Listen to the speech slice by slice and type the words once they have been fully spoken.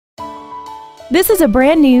This is a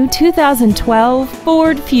brand new 2012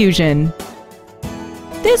 Ford Fusion.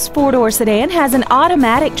 This four-door sedan has an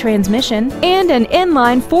automatic transmission and an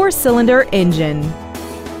inline four-cylinder engine.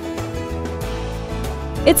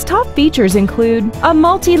 Its top features include a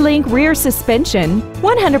multi-link rear suspension,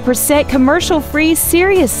 100% commercial-free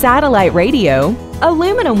Sirius satellite radio,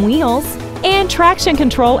 aluminum wheels, and traction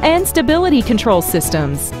control and stability control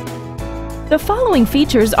systems. The following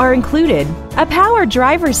features are included: a power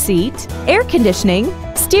driver's seat, air conditioning,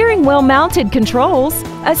 steering wheel mounted controls,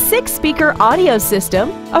 a 6-speaker audio system,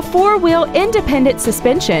 a 4-wheel independent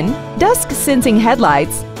suspension, dusk sensing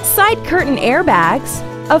headlights, side curtain airbags,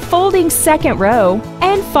 a folding second row,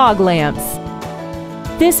 and fog lamps.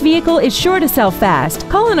 This vehicle is sure to sell fast.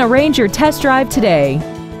 Call and arrange your test drive today.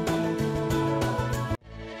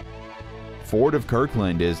 Ford of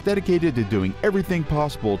Kirkland is dedicated to doing everything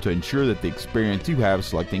possible to ensure that the experience you have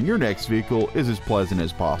selecting your next vehicle is as pleasant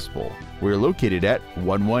as possible. We're located at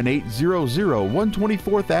 11800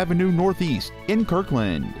 124th Avenue Northeast in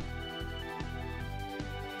Kirkland.